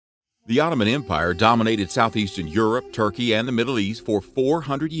The Ottoman Empire dominated southeastern Europe, Turkey, and the Middle East for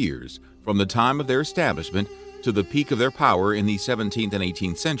 400 years, from the time of their establishment to the peak of their power in the 17th and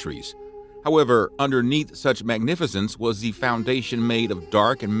 18th centuries. However, underneath such magnificence was the foundation made of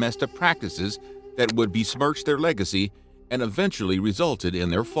dark and messed up practices that would besmirch their legacy and eventually resulted in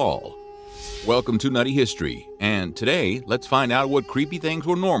their fall. Welcome to Nutty History, and today let's find out what creepy things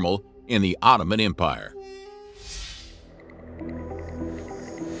were normal in the Ottoman Empire.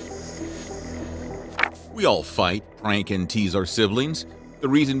 We all fight, prank, and tease our siblings. The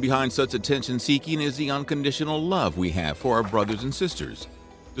reason behind such attention-seeking is the unconditional love we have for our brothers and sisters.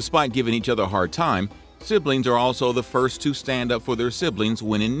 Despite giving each other a hard time, siblings are also the first to stand up for their siblings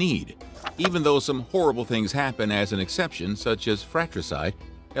when in need. Even though some horrible things happen as an exception, such as fratricide,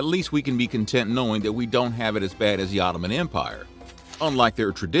 at least we can be content knowing that we don't have it as bad as the Ottoman Empire. Unlike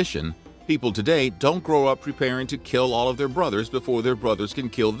their tradition, people today don't grow up preparing to kill all of their brothers before their brothers can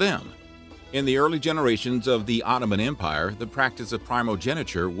kill them. In the early generations of the Ottoman Empire, the practice of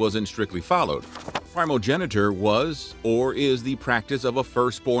primogeniture wasn't strictly followed. Primogeniture was, or is, the practice of a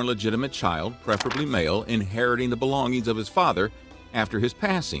firstborn legitimate child, preferably male, inheriting the belongings of his father after his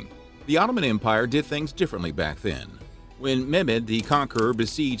passing. The Ottoman Empire did things differently back then. When Mehmed the Conqueror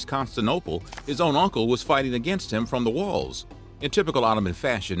besieged Constantinople, his own uncle was fighting against him from the walls. In typical Ottoman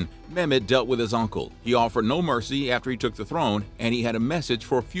fashion, Mehmed dealt with his uncle. He offered no mercy after he took the throne, and he had a message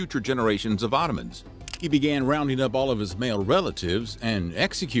for future generations of Ottomans. He began rounding up all of his male relatives and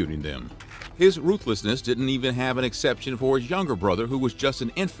executing them. His ruthlessness didn't even have an exception for his younger brother, who was just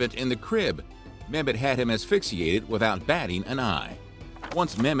an infant in the crib. Mehmed had him asphyxiated without batting an eye.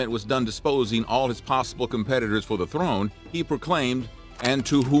 Once Mehmed was done disposing all his possible competitors for the throne, he proclaimed, "And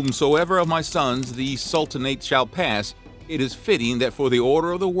to whomsoever of my sons the sultanate shall pass, it is fitting that for the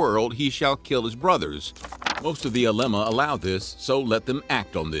order of the world he shall kill his brothers." Most of the ulema allowed this, so let them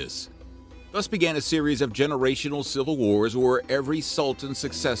act on this. Thus began a series of generational civil wars where every sultan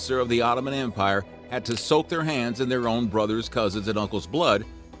successor of the Ottoman Empire had to soak their hands in their own brothers', cousins', and uncles' blood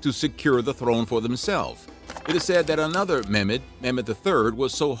to secure the throne for themselves. It is said that another Mehmed, Mehmed III,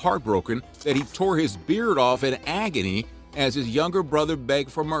 was so heartbroken that he tore his beard off in agony as his younger brother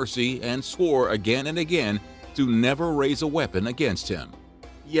begged for mercy and swore again and again to never raise a weapon against him.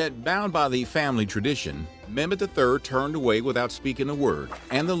 Yet, bound by the family tradition, Mehmed III turned away without speaking a word,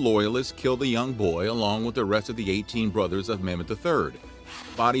 and the loyalists killed the young boy along with the rest of the 18 brothers of Mehmed III.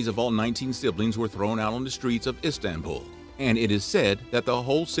 Bodies of all 19 siblings were thrown out on the streets of Istanbul, and it is said that the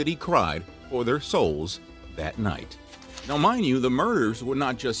whole city cried for their souls that night. Now mind you, the murders would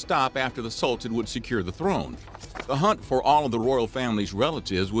not just stop after the Sultan would secure the throne. The hunt for all of the royal family's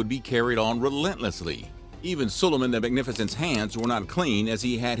relatives would be carried on relentlessly. Even Suleiman the Magnificent's hands were not clean, as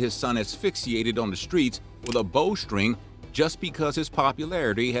he had his son asphyxiated on the streets with a bowstring just because his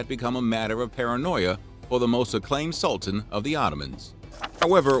popularity had become a matter of paranoia for the most acclaimed sultan of the Ottomans.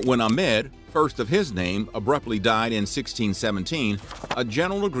 However, when Ahmed, first of his name, abruptly died in 1617, a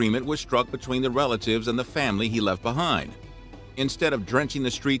general agreement was struck between the relatives and the family he left behind. Instead of drenching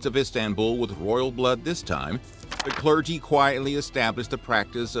the streets of Istanbul with royal blood this time, the clergy quietly established the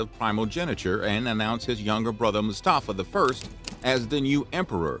practice of primogeniture and announced his younger brother Mustafa I as the new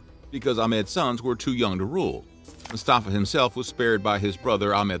emperor because Ahmed's sons were too young to rule. Mustafa himself was spared by his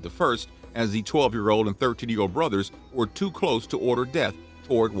brother Ahmed I, as the 12-year-old and 13-year-old brothers were too close to order death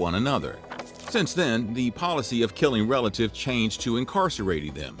toward one another. Since then, the policy of killing relatives changed to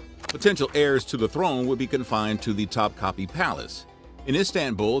incarcerating them. Potential heirs to the throne would be confined to the Topkapi Palace. In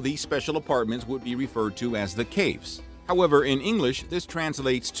Istanbul, these special apartments would be referred to as the caves. However, in English, this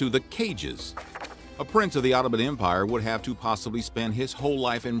translates to the cages. A prince of the Ottoman Empire would have to possibly spend his whole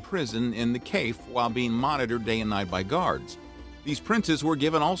life in prison in the cave while being monitored day and night by guards. These princes were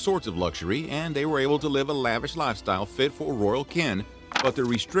given all sorts of luxury, and they were able to live a lavish lifestyle fit for royal kin, but the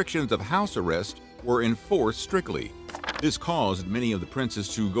restrictions of house arrest were enforced strictly. This caused many of the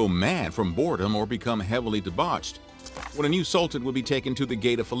princes to go mad from boredom or become heavily debauched. When a new sultan would be taken to the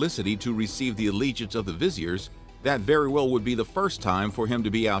Gate of Felicity to receive the allegiance of the viziers, that very well would be the first time for him to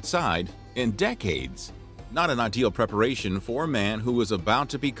be outside in decades. Not an ideal preparation for a man who was about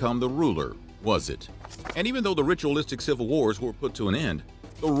to become the ruler, was it? And even though the ritualistic civil wars were put to an end,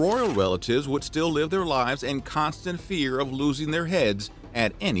 the royal relatives would still live their lives in constant fear of losing their heads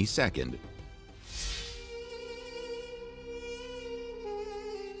at any second.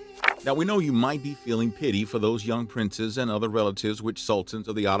 Now, we know you might be feeling pity for those young princes and other relatives which sultans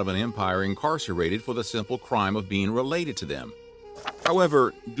of the Ottoman Empire incarcerated for the simple crime of being related to them.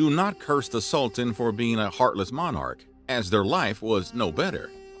 However, do not curse the sultan for being a heartless monarch, as their life was no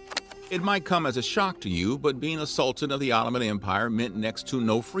better. It might come as a shock to you, but being a sultan of the Ottoman Empire meant next to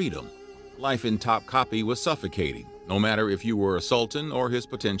no freedom. life in Topkapi was suffocating, no matter if you were a sultan or his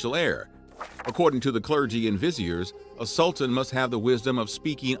potential heir. According to the clergy and viziers, a sultan must have the wisdom of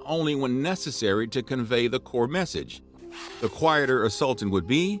speaking only when necessary to convey the core message. The quieter a sultan would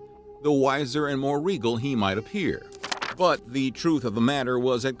be, the wiser and more regal he might appear. But the truth of the matter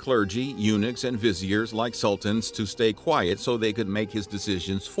was that clergy, eunuchs, and viziers liked sultans to stay quiet so they could make his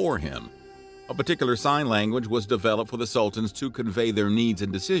decisions for him. A particular sign language was developed for the sultans to convey their needs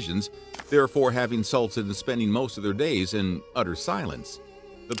and decisions, therefore having sultans spending most of their days in utter silence.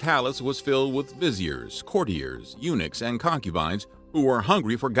 The palace was filled with viziers, courtiers, eunuchs, and concubines who were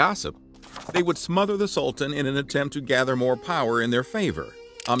hungry for gossip. They would smother the sultan in an attempt to gather more power in their favor.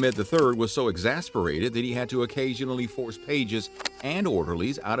 Ahmed III was so exasperated that he had to occasionally force pages and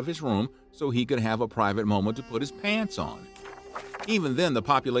orderlies out of his room so he could have a private moment to put his pants on. Even then, the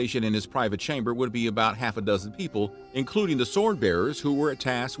population in his private chamber would be about half a dozen people, including the sword-bearers who were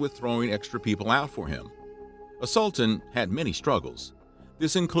tasked with throwing extra people out for him. A sultan had many struggles.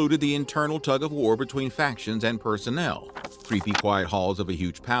 This included the internal tug-of-war between factions and personnel, creepy quiet halls of a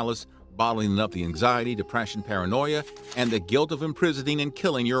huge palace, bottling up the anxiety, depression, paranoia, and the guilt of imprisoning and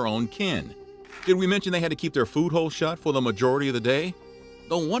killing your own kin. Did we mention they had to keep their food hole shut for the majority of the day?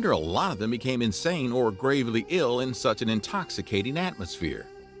 No wonder a lot of them became insane or gravely ill in such an intoxicating atmosphere.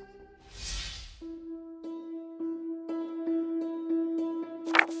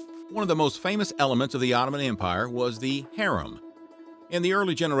 One of the most famous elements of the Ottoman Empire was the harem. In the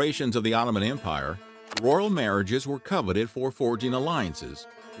early generations of the Ottoman Empire, royal marriages were coveted for forging alliances,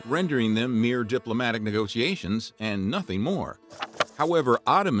 rendering them mere diplomatic negotiations and nothing more. However,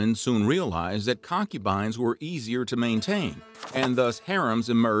 Ottomans soon realized that concubines were easier to maintain, and thus harems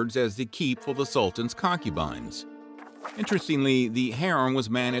emerged as the keep for the sultan's concubines. Interestingly, the harem was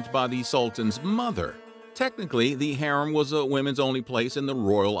managed by the sultan's mother. Technically, the harem was a women's only place in the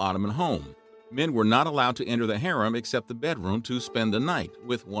royal Ottoman home. Men were not allowed to enter the harem except the bedroom to spend the night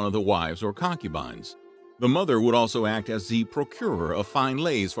with one of the wives or concubines. The mother would also act as the procurer of fine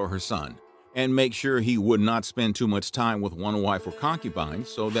lays for her son, and make sure he would not spend too much time with one wife or concubine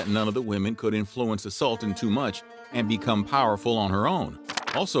so that none of the women could influence the sultan too much and become powerful on her own.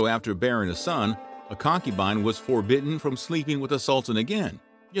 Also, after bearing a son, a concubine was forbidden from sleeping with the sultan again,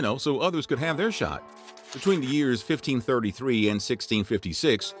 so others could have their shot. Between the years 1533 and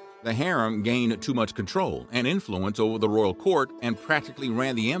 1656, the harem gained too much control and influence over the royal court and practically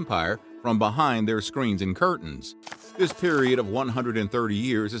ran the empire from behind their screens and curtains. This period of 130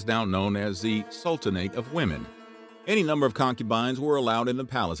 years is now known as the Sultanate of Women. Any number of concubines were allowed in the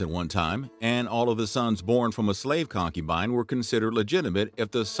palace at one time, and all of the sons born from a slave concubine were considered legitimate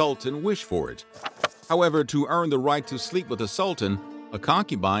if the sultan wished for it. However, to earn the right to sleep with the sultan, a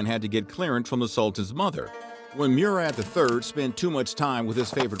concubine had to get clearance from the sultan's mother. When Murad III spent too much time with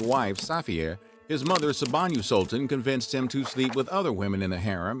his favorite wife, Safiye, his mother, Sabanyu Sultan, convinced him to sleep with other women in the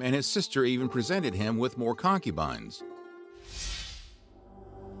harem, and his sister even presented him with more concubines.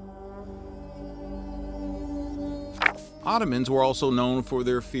 Ottomans were also known for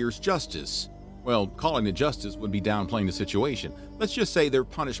their fierce justice. Well, calling it justice would be downplaying the situation. Let's just say their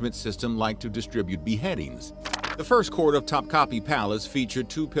punishment system liked to distribute beheadings. The first court of Topkapi Palace featured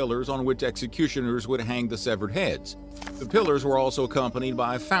two pillars on which executioners would hang the severed heads. The pillars were also accompanied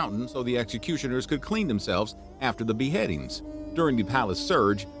by a fountain so the executioners could clean themselves after the beheadings. During the palace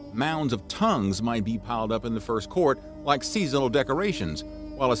surge, mounds of tongues might be piled up in the first court like seasonal decorations,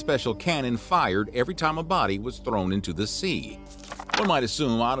 while a special cannon fired every time a body was thrown into the sea. One might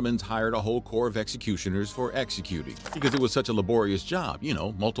assume Ottomans hired a whole corps of executioners for executing, because it was such a laborious job,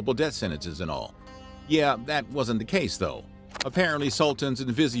 multiple death sentences and all. Yeah, that wasn't the case though. Apparently, sultans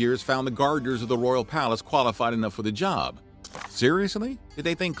and viziers found the gardeners of the royal palace qualified enough for the job. Seriously? Did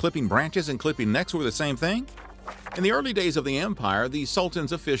they think clipping branches and clipping necks were the same thing? In the early days of the empire, the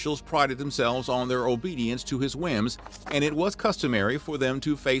sultan's officials prided themselves on their obedience to his whims, and it was customary for them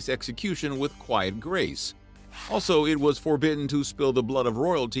to face execution with quiet grace. Also, it was forbidden to spill the blood of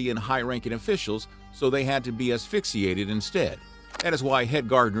royalty and high-ranking officials, so they had to be asphyxiated instead. That is why head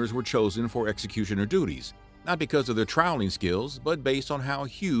gardeners were chosen for executioner duties, not because of their troweling skills, but based on how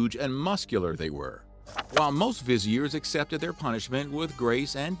huge and muscular they were. While most viziers accepted their punishment with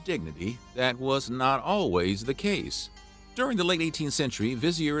grace and dignity, that was not always the case. During the late 18th century,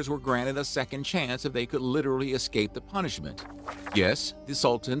 viziers were granted a second chance if they could literally escape the punishment. Yes, the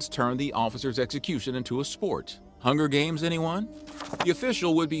sultans turned the officer's execution into a sport. Hunger Games, anyone? The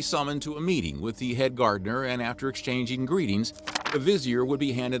official would be summoned to a meeting with the head gardener, and after exchanging greetings, the vizier would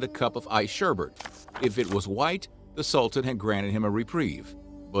be handed a cup of iced sherbet. If it was white, the sultan had granted him a reprieve.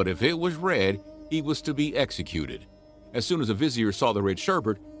 But if it was red, he was to be executed. As soon as a vizier saw the red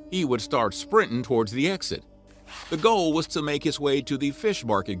sherbet, he would start sprinting towards the exit. The goal was to make his way to the fish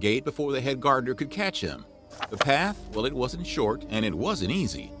market gate before the head gardener could catch him. The path, well, it wasn't short and it wasn't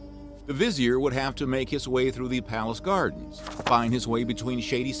easy. The vizier would have to make his way through the palace gardens, find his way between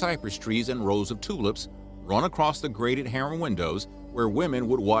shady cypress trees and rows of tulips, run across the grated harem windows where women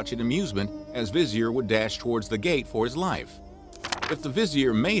would watch in amusement as vizier would dash towards the gate for his life. If the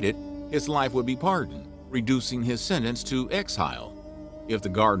vizier made it, his life would be pardoned, reducing his sentence to exile. If the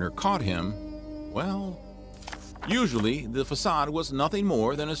gardener caught him, well, usually the facade was nothing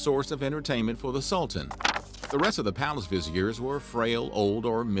more than a source of entertainment for the sultan. The rest of the palace viziers were frail, old,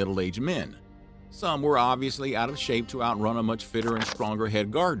 or middle-aged men. Some were obviously out of shape to outrun a much fitter and stronger head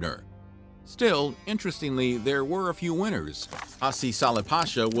gardener. Still, interestingly, there were a few winners. Asi Saleh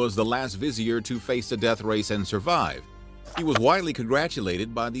Pasha was the last vizier to face the death race and survive. He was widely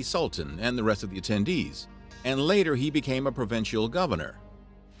congratulated by the sultan and the rest of the attendees, and later he became a provincial governor.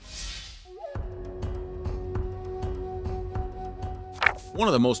 One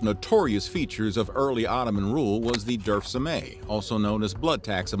of the most notorious features of early Ottoman rule was the derf-samay, also known as blood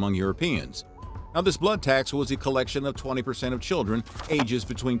tax among Europeans. Now, this blood tax was a collection of 20% of children ages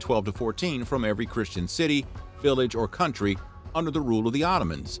between 12 to 14 from every Christian city, village, or country under the rule of the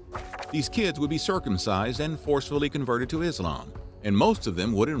Ottomans. These kids would be circumcised and forcefully converted to Islam, and most of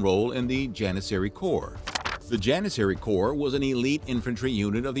them would enroll in the Janissary Corps. The Janissary Corps was an elite infantry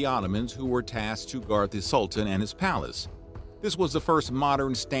unit of the Ottomans who were tasked to guard the Sultan and his palace. This was the first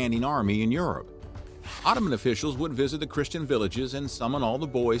modern standing army in Europe. Ottoman officials would visit the Christian villages and summon all the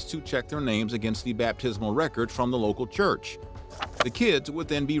boys to check their names against the baptismal record from the local church. The kids would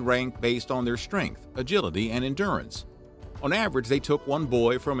then be ranked based on their strength, agility, and endurance. On average, they took one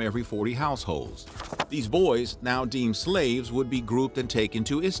boy from every 40 households. These boys, now deemed slaves, would be grouped and taken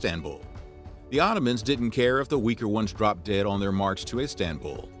to Istanbul. The Ottomans didn't care if the weaker ones dropped dead on their march to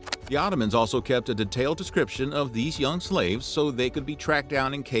Istanbul. The Ottomans also kept a detailed description of these young slaves so they could be tracked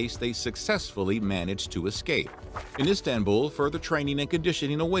down in case they successfully managed to escape. In Istanbul, further training and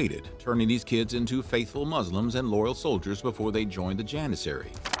conditioning awaited, turning these kids into faithful Muslims and loyal soldiers before they joined the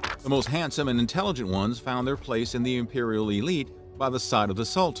Janissary. The most handsome and intelligent ones found their place in the imperial elite by the side of the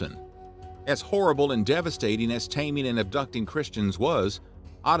Sultan. As horrible and devastating as taming and abducting Christians was,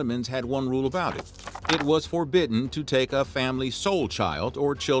 Ottomans had one rule about it. It was forbidden to take a family's sole child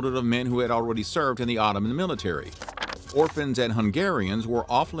or children of men who had already served in the Ottoman military. Orphans and Hungarians were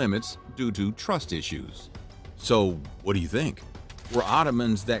off limits due to trust issues. So, what do you think? Were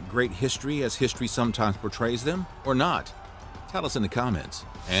Ottomans that great history as history sometimes portrays them, or not? Tell us in the comments.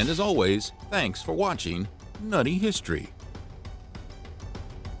 And as always, thanks for watching Nutty History.